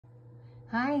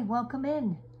Hi, welcome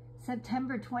in.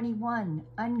 September 21,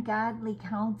 Ungodly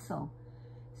Counsel.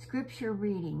 Scripture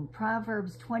reading,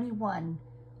 Proverbs 21,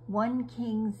 1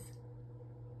 Kings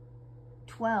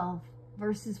 12,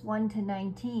 verses 1 to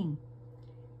 19.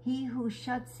 He who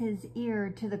shuts his ear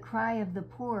to the cry of the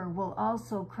poor will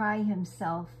also cry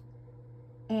himself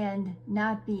and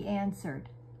not be answered.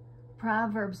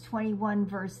 Proverbs 21,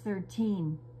 verse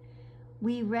 13.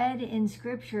 We read in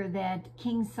Scripture that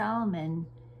King Solomon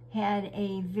had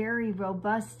a very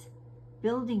robust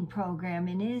building program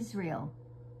in Israel,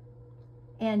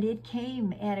 and it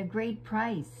came at a great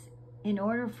price. In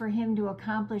order for him to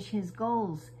accomplish his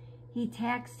goals, he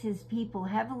taxed his people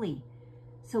heavily.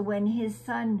 So when his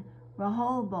son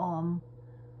Rehoboam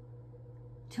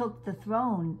took the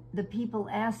throne, the people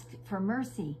asked for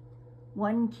mercy.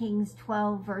 1 Kings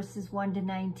 12, verses 1 to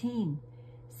 19.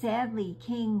 Sadly,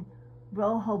 King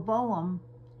Rehoboam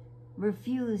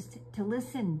refused to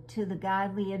listen to the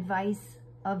godly advice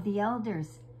of the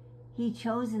elders. He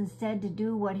chose instead to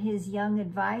do what his young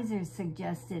advisors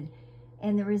suggested,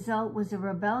 and the result was a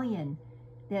rebellion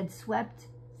that swept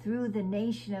through the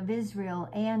nation of Israel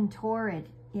and tore it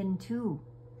in two.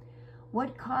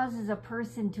 What causes a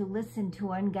person to listen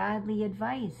to ungodly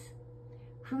advice?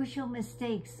 Crucial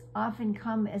mistakes often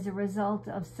come as a result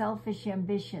of selfish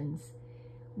ambitions.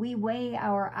 We weigh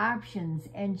our options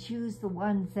and choose the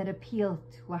ones that appeal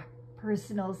to our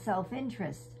personal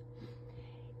self-interest.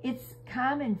 It's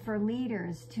common for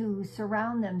leaders to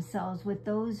surround themselves with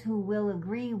those who will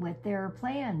agree with their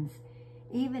plans,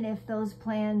 even if those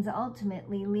plans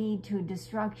ultimately lead to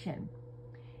destruction.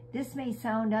 This may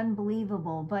sound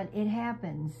unbelievable, but it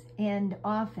happens, and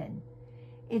often.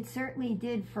 It certainly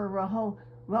did for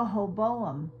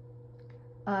Rehoboam.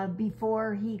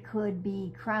 Before he could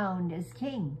be crowned as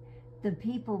king, the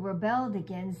people rebelled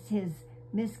against his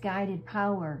misguided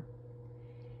power.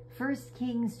 1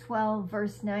 Kings 12,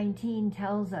 verse 19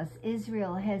 tells us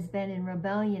Israel has been in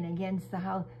rebellion against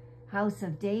the house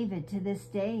of David to this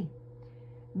day.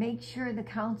 Make sure the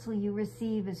counsel you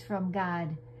receive is from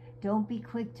God. Don't be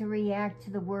quick to react to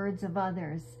the words of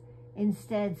others.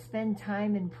 Instead, spend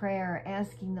time in prayer,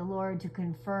 asking the Lord to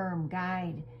confirm,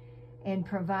 guide, and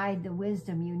provide the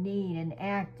wisdom you need, and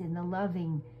act in the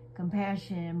loving,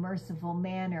 compassionate, and merciful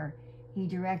manner he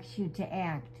directs you to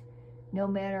act, no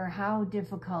matter how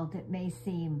difficult it may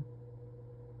seem.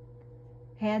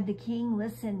 Had the king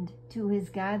listened to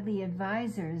his godly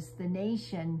advisors, the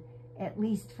nation, at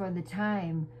least for the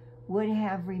time, would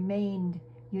have remained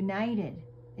united.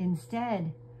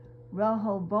 Instead,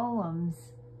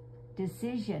 Rehoboam's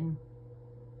decision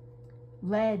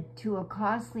led to a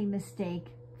costly mistake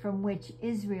from which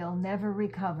Israel never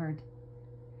recovered.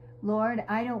 Lord,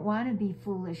 I don't want to be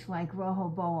foolish like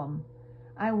Rehoboam.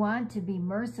 I want to be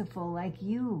merciful like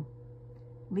you.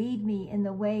 Lead me in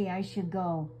the way I should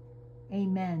go.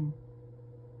 Amen.